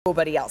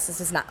nobody else.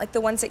 This is not like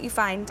the ones that you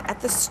find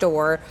at the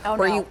store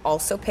where you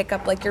also pick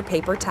up like your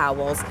paper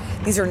towels.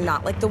 These are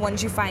not like the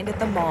ones you find at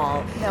the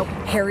mall. Nope.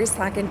 Harry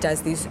Slatkin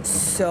does these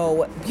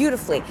so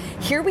beautifully.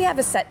 Here we have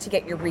a set to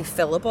get your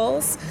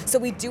refillables. So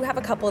we do have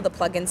a couple of the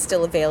plugins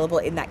still available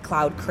in that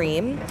cloud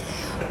cream.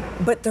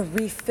 But the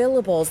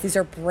refillables, these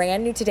are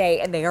brand new today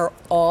and they are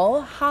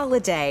all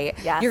holiday.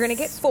 Yes. You're gonna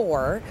get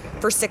 4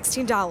 for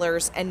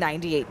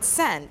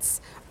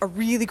 $16.98. A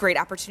really great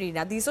opportunity.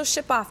 Now these will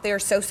ship off. They are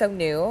so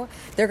new.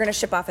 They're going to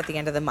ship off at the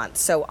end of the month.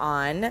 So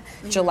on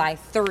July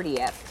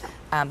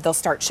 30th, they'll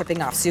start shipping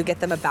off. So you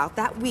get them about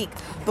that week.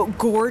 But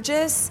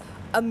gorgeous,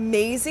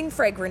 amazing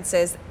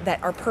fragrances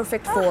that are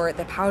perfect for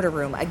the powder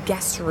room, a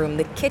guest room,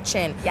 the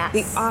kitchen,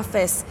 the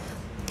office,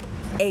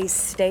 a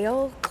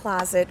stale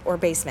closet or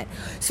basement.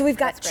 So we've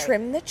got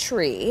Trim the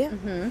Tree.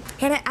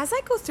 Hannah, as I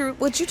go through,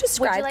 would you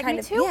describe Would you like kind me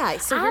of to? Yeah,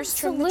 so here's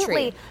Trim the Tree.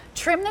 Absolutely.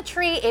 Trim the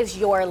Tree is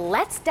your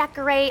let's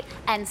decorate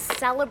and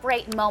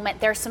celebrate moment.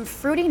 There's some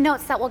fruity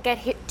notes that we'll get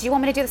here. Do you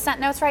want me to do the scent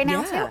notes right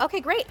now too? Okay,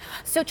 great.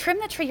 So Trim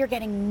the Tree, you're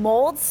getting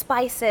mulled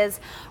spices,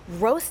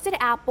 roasted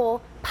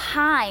apple,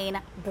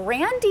 pine,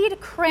 brandied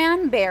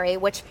cranberry,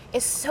 which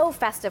is so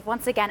festive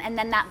once again, and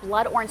then that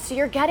blood orange. So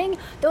you're getting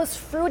those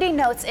fruity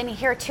notes in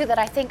here too that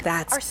I think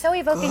are so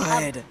evoking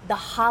of the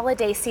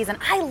holiday season.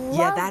 I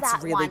love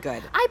that really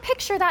good. I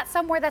picture that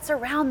somewhere that's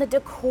around the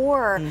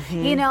decor,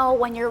 you know,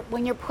 when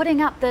you're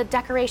putting up the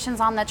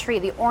decorations on the tree,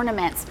 the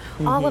ornaments,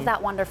 all of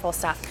that wonderful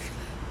stuff.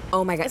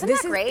 Oh my God, Isn't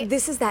that great?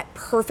 This is that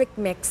perfect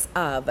mix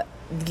of,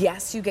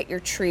 yes, you get your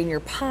tree and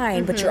your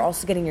pine, but you're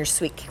also getting your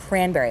sweet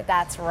cranberry.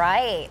 That's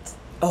right.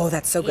 Oh,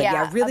 that's so good.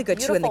 Yeah, really good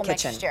too in the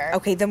kitchen. Mixture.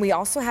 Okay, then we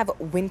also have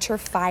Winter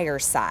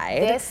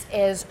Fireside. This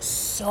is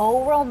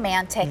so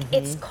romantic.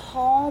 It's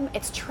calm,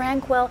 it's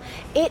tranquil,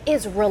 it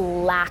is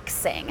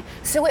relaxing.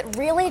 So it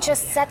really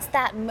just sets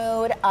that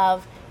mood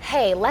of,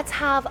 hey, let's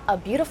have a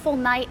beautiful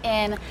night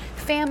in,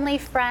 family,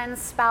 friends,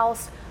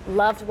 spouse,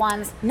 loved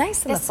ones.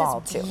 Nice in the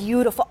fall too.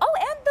 Beautiful. Oh,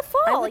 and the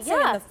fall, I would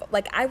say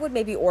I would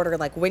maybe order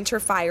like Winter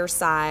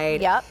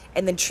Fireside.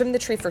 And then Trim the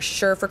Tree for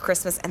sure for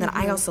Christmas. And then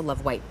I also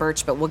love white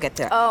birch, but we'll get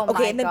there. Oh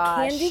okay, my and then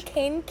gosh. Candy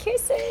Cane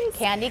Kisses.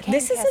 Candy Cane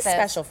Kisses. Kisses. This is a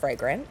special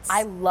fragrance.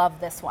 I love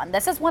this one.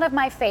 This is one of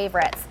my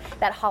favorites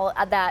that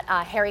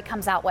Harry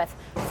comes out with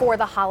for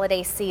the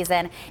holiday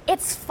season.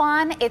 It's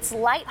fun, it's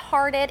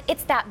lighthearted,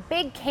 it's that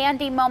big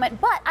candy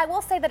moment, but I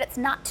will say that it's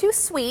not too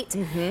sweet.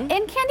 In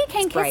Candy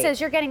Cane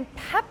Kisses, you're getting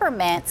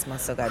peppermint, it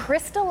smells so good,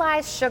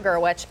 crystallized sugar,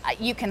 which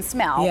you can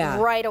smell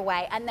right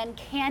away, and then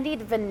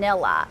candied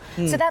vanilla.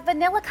 So that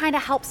vanilla kind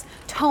of helps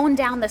tone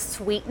down the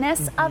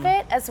sweetness of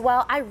it as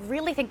well. I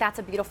really think that's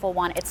a beautiful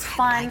one. It's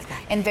fun,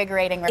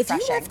 invigorating, refreshing.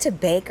 If you love to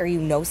bake or you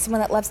know someone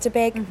that loves to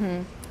bake,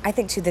 I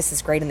think too this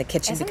is great in the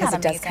kitchen because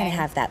it does kind of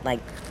have that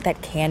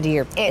that candy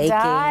or baking. It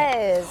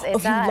does.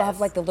 If you love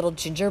like the little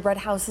gingerbread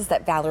houses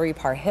that Valerie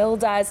Parhill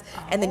does,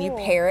 and then you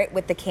pair it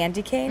with the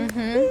candy cane.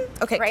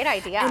 Okay, great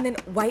idea. And then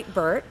white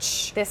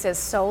birch. This is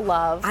so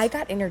loved. I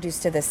got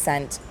introduced to this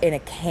scent in a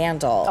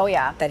candle.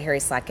 That Harry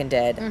Slatkin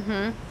did.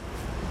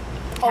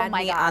 Oh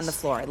my gosh. On the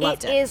floor.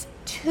 Loved it. It is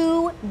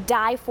to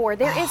die for.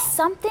 There is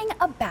something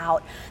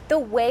about the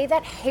way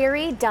that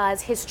Harry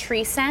does his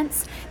tree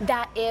scents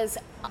that is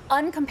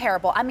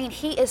uncomparable. I mean,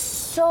 he is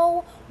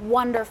so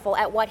wonderful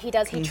at what he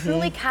does. He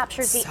truly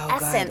captures the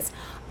essence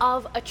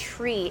of a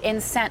tree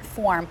in scent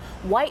form.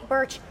 White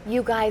birch,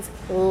 you guys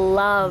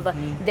love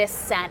this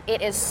scent.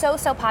 It is so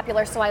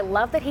popular, so I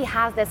love that he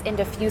has this in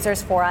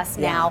diffusers for us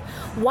now.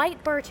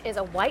 White birch is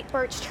a white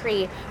birch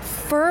tree,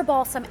 fir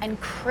balsam,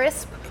 and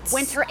crisp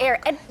winter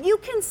air. And you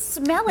can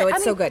smell it. No,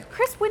 it's so good.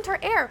 Crisp winter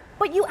air,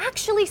 but you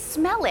actually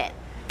smell it.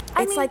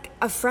 It's like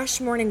a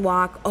fresh morning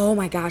walk. Oh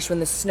my gosh, when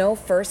the snow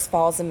first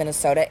falls in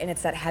Minnesota and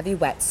it's that heavy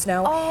wet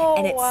snow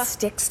and it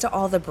sticks to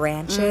all the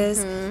branches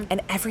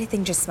and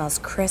everything just smells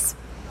crisp.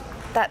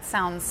 That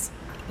sounds,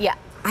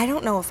 I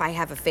don't know if I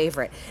have a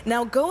favorite.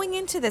 Now, going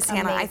into this,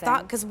 Hannah, I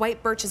thought, because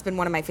white birch has been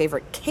one of my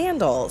favorite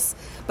candles,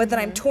 but then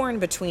I'm torn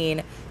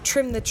between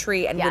Trim the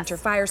Tree and Winter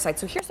Fireside.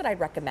 So here's what I'd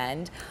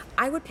recommend.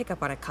 I would pick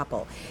up on a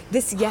couple.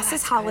 This,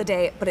 is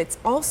holiday, but it's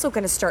also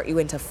going to start you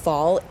into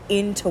fall,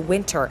 into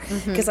winter.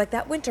 Because like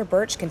that winter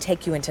birch can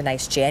take you into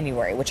nice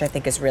January, which I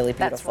think is really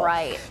beautiful. That's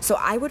right. So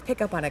I would pick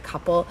up on a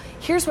couple.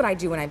 Here's what I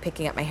do when I'm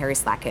picking up my Harry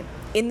Slatkin.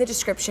 In the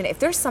description, if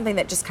there's something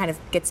that just kind of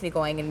gets me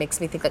going and makes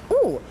me think like,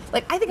 ooh,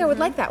 like I think I would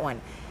like that one.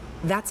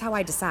 That's how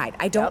I decide.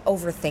 I don't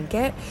overthink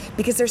it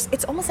because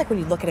it's almost like when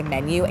you look at a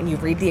menu and you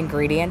read the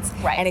ingredients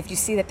and if you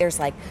see that there's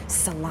like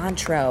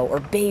cilantro or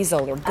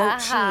basil or goat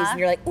cheese and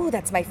you're like, ooh,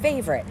 that's my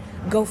favorite,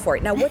 go for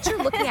it. Now what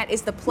you're looking at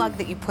is the plug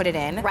that you put it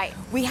in.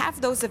 We have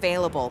those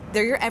available.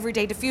 They're your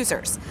everyday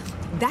diffusers.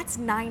 That's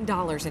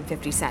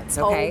 $9.50,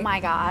 okay? Oh my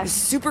gosh.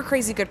 Super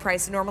crazy good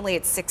price. Normally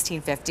it's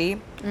 $16.50.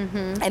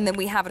 And then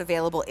we have it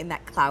available in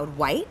that cloud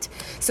white.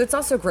 So it's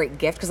also a great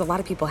gift because a lot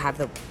of people have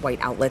the white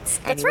outlets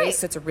anyway, right.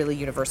 so it's a really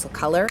universal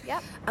color.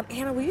 Yep.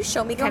 Hannah, will you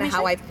show me kind of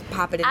how I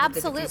pop it into the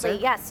diffuser?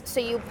 Absolutely, yes. So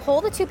you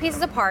pull the two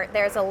pieces apart.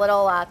 There's a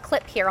little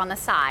clip here on the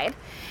side.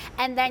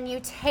 And then you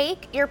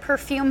take your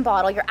perfume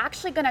bottle. You're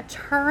actually going to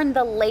turn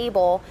the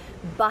label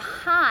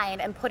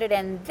behind and put it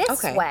in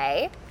this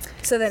way.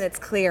 So then it's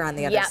clear on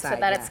the other side. So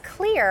that it's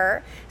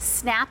clear.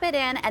 Snap it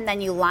in, and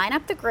then you line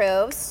up the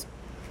grooves.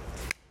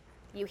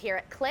 You hear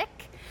it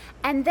click.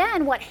 And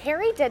then what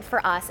Harry did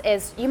for us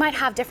is, you might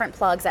have different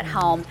plugs at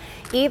home.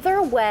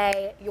 Either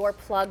way your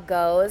plug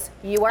goes,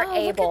 you are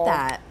able. Look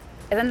at that.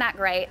 Isn't that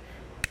great?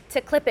 To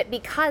clip it,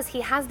 because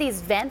he has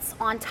these vents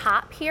on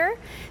top here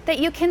that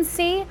you can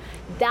see,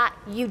 that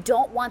you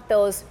don't want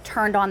those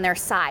turned on their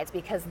sides,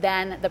 because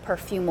then the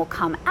perfume will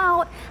come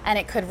out and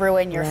it could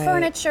ruin your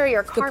furniture,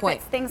 your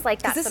carpets, things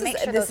like that. So make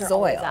sure those are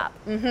always up.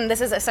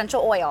 This is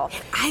essential oil.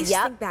 I just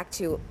think back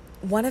to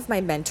one of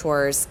my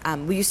mentors.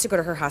 We used to go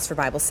to her house for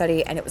Bible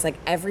study, and it was like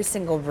every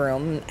single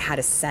room had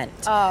a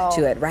scent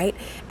to it, right?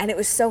 And it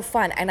was so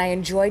fun, and I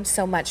enjoyed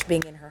so much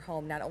being in her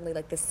home. Not only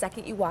like the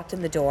second you walked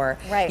in the door,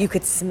 you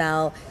could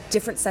smell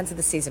different scents of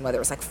the season, whether it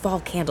was like fall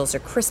candles or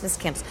Christmas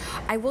candles.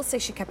 I will say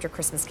she kept her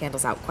Christmas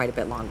candles out quite a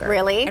bit longer.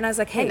 Really? And I was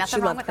like, hey, she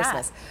loved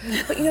Christmas.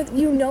 But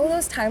you know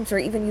those times where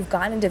even you've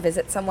gone in to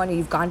visit someone, or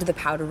you've gone to the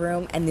powder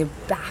room, and the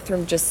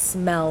bathroom just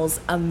smells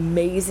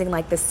amazing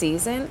like the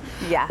season?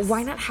 Yes.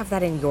 Why not have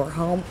that in your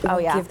home,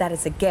 or give that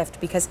as a gift?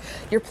 Because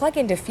your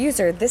plug-in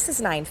diffuser, this is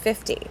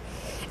 $9.50,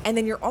 and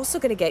then you're also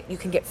going to you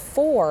can get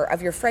 4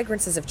 of your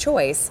fragrances of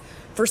choice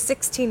for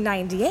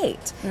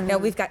 $16.98. Now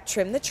we've got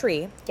Trim the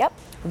Tree,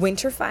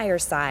 Winter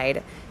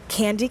Fireside,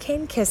 Candy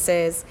Cane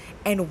Kisses,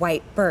 and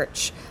White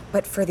Birch.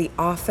 But for the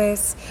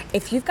office,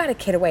 if you've got a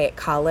kid away at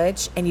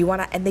college and you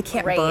want to, and they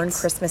can't burn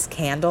Christmas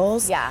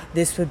candles,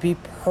 this would be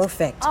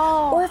perfect.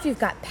 Or if you've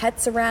got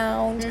pets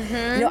around,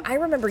 I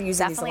remember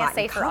using these a lot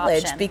in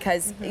college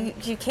because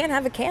you can't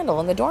have a candle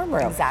in the dorm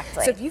room.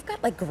 Exactly. So if you've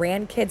got like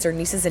grandkids or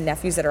nieces and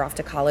nephews that are off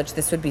to college,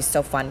 this would be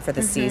so fun for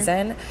the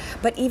season.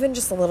 But even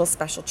just a little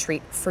special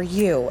treat for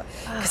you,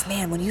 because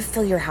man, when you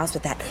fill your house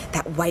with that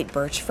White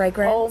Birch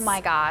fragrance, oh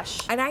my gosh!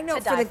 And I know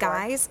for the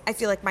guys, I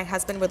feel like my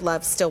husband would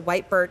love still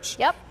White Birch.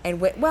 And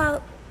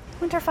Winter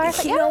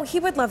Fireside. He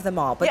would love them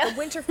all, but the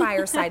Winter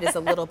Fireside is a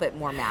little bit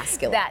more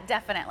masculine. That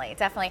definitely.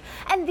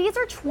 And these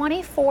are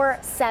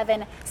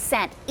 24/7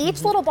 scent.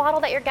 Each little bottle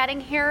that you're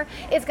getting here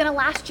is going to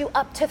last you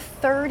up to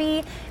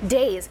 30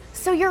 days.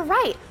 So you're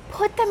right.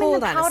 Put them in the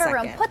powder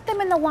room. Put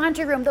them in the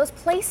laundry room. Those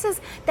places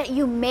that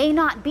you may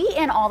not be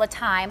in all the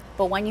time,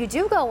 but when you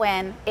do go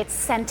in, it's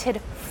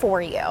scented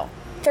for you.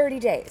 30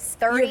 days.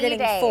 30 You're getting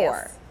days.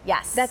 4.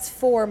 Yes. That's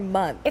 4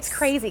 months. It's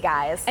crazy,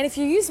 guys. And if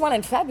you use one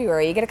in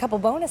February, you get a couple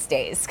bonus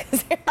days.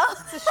 That's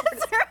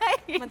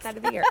right. Month out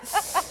of the year.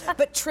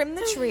 But Trim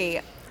the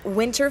Tree,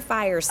 Winter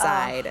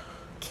Fireside,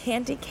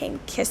 Candy Cane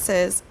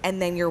Kisses,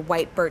 and then your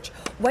White Birch.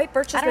 White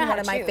Birch has been one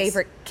of my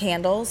favorite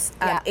candles.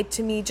 It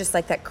to me just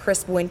like that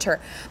crisp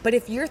winter. But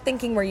if you're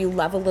thinking where you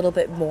love a little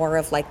bit more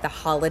of like the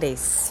holiday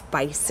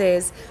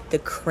spices, the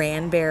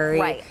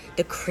cranberry,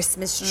 the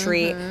Christmas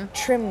tree,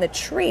 Trim the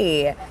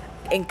Tree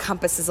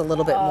encompasses a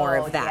little bit more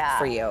of that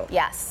for you.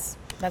 Yes,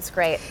 that's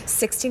great.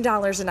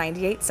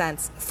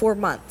 $16.98, 4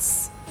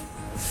 months.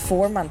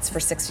 4 months for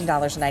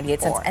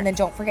 $16.98. And then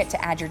don't forget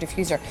to add your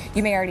diffuser.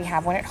 You may already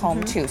have one at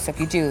home too, so if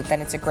you do, then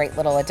it's a great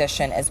little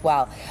addition as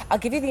well. I'll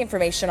give you the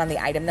information on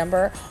the item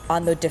number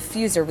on the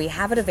diffuser. We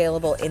have it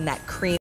available in that cream